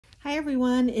Hi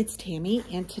everyone, it's Tammy,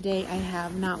 and today I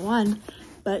have not one,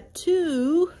 but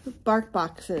two bark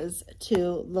boxes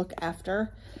to look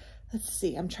after. Let's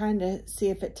see, I'm trying to see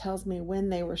if it tells me when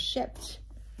they were shipped.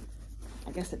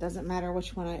 I guess it doesn't matter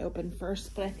which one I open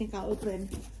first, but I think I'll open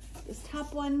this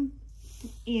top one,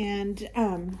 and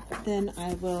then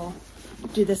I will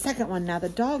do the second one. Now the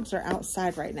dogs are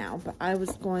outside right now, but I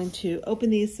was going to open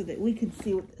these so that we could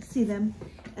see them,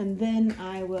 and then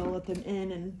I will let them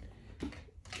in and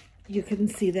you can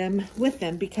see them with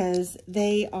them because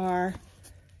they are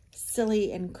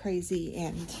silly and crazy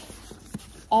and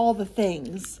all the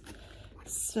things.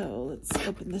 So let's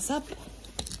open this up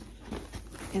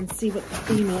and see what the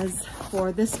theme is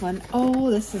for this one.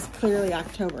 Oh, this is clearly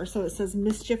October. So it says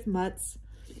Mischief Mutts.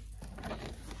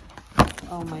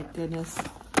 Oh my goodness.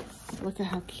 Look at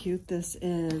how cute this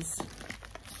is.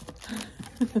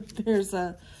 There's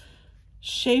a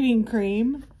shaving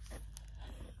cream.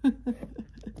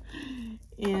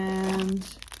 And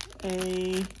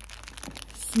a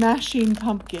smashing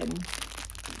pumpkin.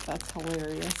 That's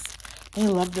hilarious. I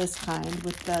love this kind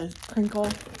with the crinkle.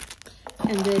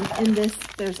 And then in this,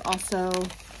 there's also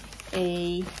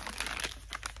a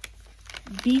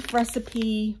beef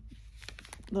recipe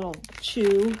little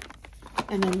chew.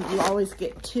 And then you always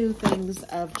get two things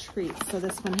of treats. So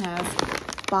this one has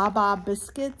Baba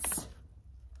biscuits,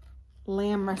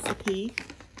 lamb recipe,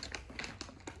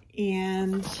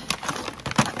 and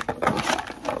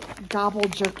gobble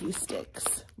jerky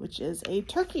sticks, which is a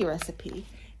turkey recipe.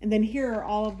 And then here are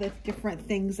all of the different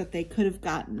things that they could have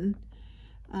gotten.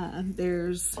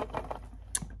 There's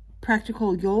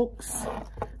practical yolks,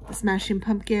 the smashing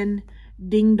pumpkin,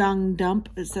 ding dong dump.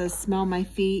 It says smell my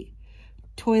feet,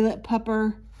 toilet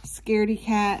pupper, scaredy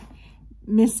cat,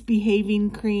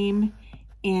 misbehaving cream,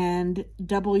 and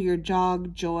double your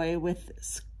jog joy with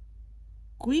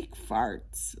squeak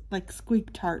farts, like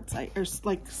squeak tarts, or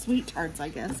like sweet tarts, I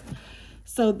guess.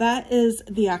 So that is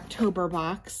the October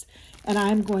box, and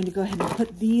I'm going to go ahead and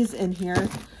put these in here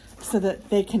so that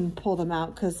they can pull them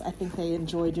out because I think they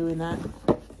enjoy doing that.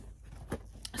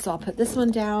 So I'll put this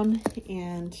one down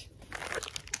and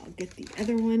I'll get the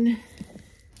other one.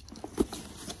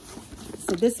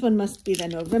 So this one must be the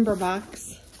November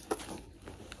box.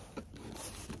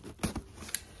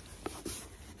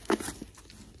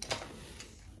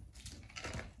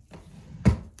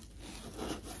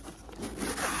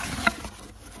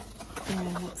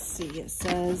 And let's see, it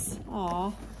says,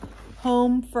 aw,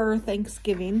 home for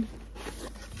Thanksgiving.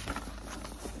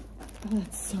 Oh,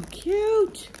 that's so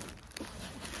cute.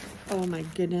 Oh my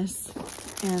goodness.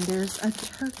 And there's a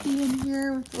turkey in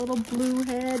here with a little blue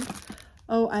head.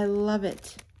 Oh, I love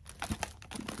it.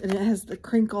 And it has the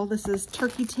crinkle. This is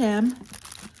Turkey Tim,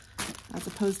 as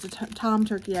opposed to Tom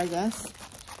Turkey, I guess.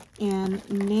 And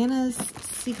Nana's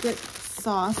Secret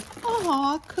Sauce.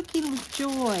 Aw, cooking with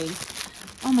joy.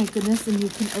 Oh my goodness, and you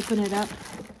can open it up.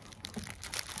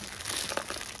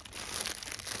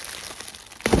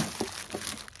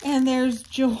 And there's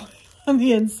joy on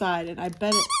the inside, and I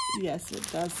bet it, yes,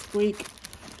 it does squeak.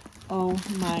 Oh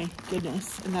my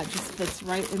goodness, and that just fits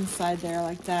right inside there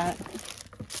like that.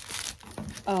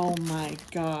 Oh my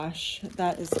gosh,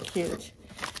 that is cute.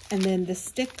 And then the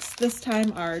sticks this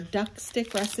time are duck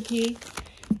stick recipe,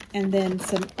 and then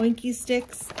some oinky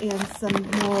sticks and some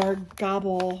more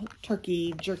gobble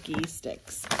turkey jerky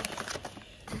sticks.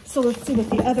 So let's see what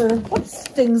the other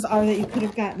things are that you could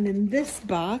have gotten in this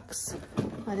box.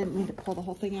 I didn't mean to pull the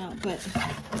whole thing out, but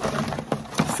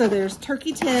so there's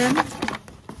Turkey Tim,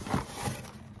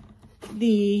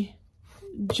 the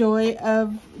Joy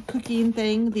of Cooking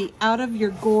thing, the Out of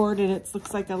Your Gourd, and it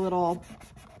looks like a little,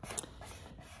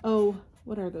 oh,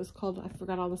 what are those called? I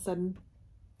forgot all of a sudden.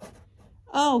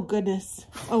 Oh, goodness.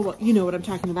 Oh, well, you know what I'm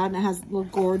talking about. And it has little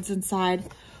gourds inside.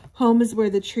 Home is where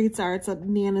the treats are. It's a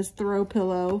Nana's throw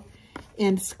pillow.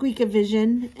 And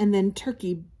Squeak-a-Vision. And then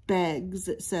turkey bags,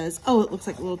 it says. Oh, it looks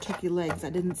like little turkey legs. I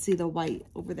didn't see the white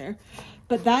over there.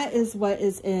 But that is what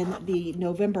is in the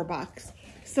November box.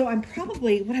 So I'm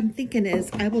probably, what I'm thinking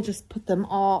is I will just put them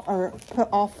all, or put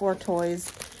all 4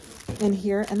 toys in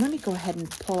here. And let me go ahead and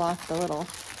pull off the little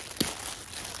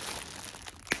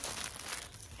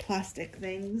plastic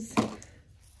things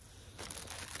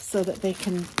so that they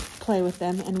can play with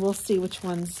them, and we'll see which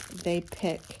ones they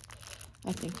pick.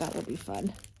 I think that will be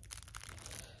fun.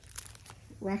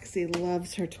 Roxie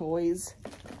loves her toys.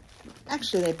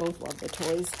 Actually, they both love the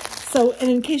toys. So, and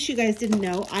in case you guys didn't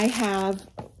know, I have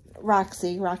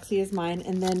Roxie. Roxie is mine,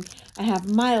 and then I have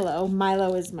Milo.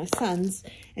 Milo is my son's,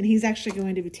 and he's actually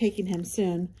going to be taking him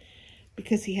soon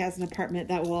because he has an apartment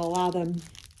that will allow them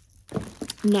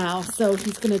now. So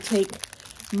he's going to take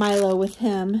Milo with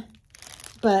him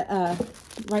But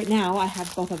right now I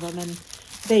have both of them, and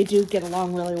they do get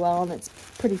along really well, and it's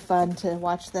pretty fun to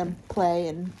watch them play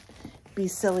and be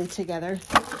silly together.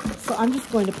 So I'm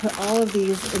just going to put all of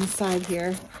these inside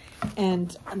here,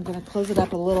 and I'm going to close it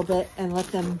up a little bit and let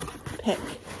them pick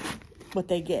what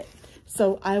they get.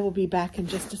 So I will be back in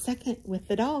just a second with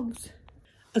the dogs.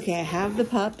 Okay, I have the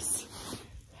pups.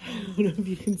 I don't know if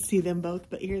you can see them both,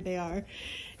 but here they are.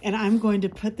 And I'm going to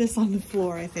put this on the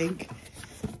floor, I think.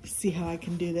 See how I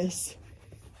can do this.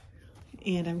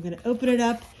 And I'm going to open it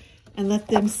up and let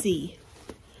them see.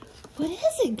 What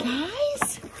is it,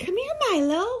 guys? Come here,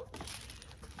 Milo.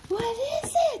 What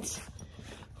is it?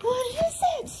 What is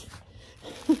it?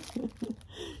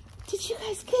 Did you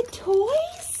guys get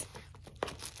toys?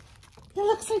 It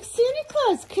looks like Santa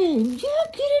Claus came. Yeah,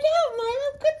 get it out, Milo.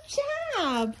 Good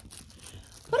job.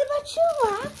 What about you,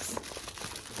 Rox?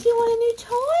 Do you want a new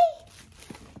toy?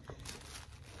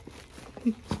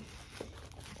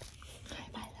 Hi,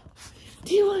 Milo.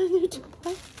 Do you want a new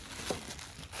toy?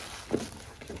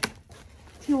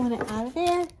 Do you want it out of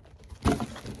there?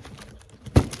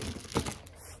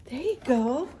 There you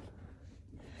go.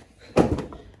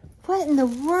 What in the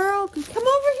world? Come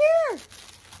over here.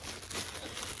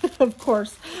 Of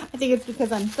course, I think it's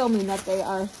because I'm filming that they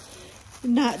are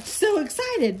not so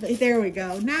excited. But there we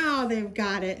go. Now they've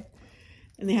got it.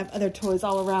 And they have other toys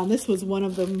all around. This was one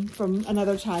of them from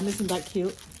another time. Isn't that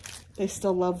cute? They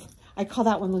still love, I call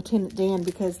that one Lieutenant Dan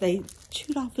because they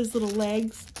chewed off his little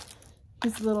legs.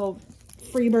 His little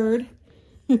free bird.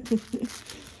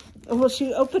 Well,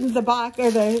 she opened the box or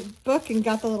the book and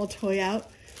got the little toy out.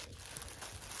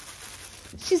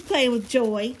 She's playing with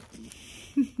Joy.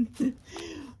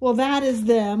 Well, that is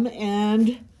them,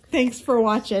 and thanks for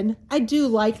watching. I do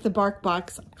like the Bark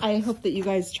Box. I hope that you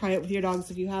guys try it with your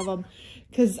dogs if you have them,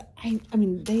 because I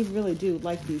mean, they really do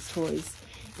like these toys.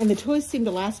 And the toys seem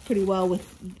to last pretty well with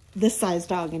this size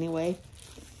dog anyway.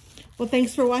 Well,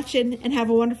 thanks for watching, and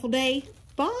have a wonderful day.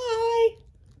 Bye!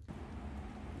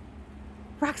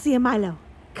 Roxie and Milo,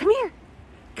 come here.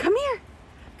 Come here.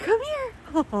 Come here.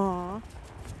 Aww.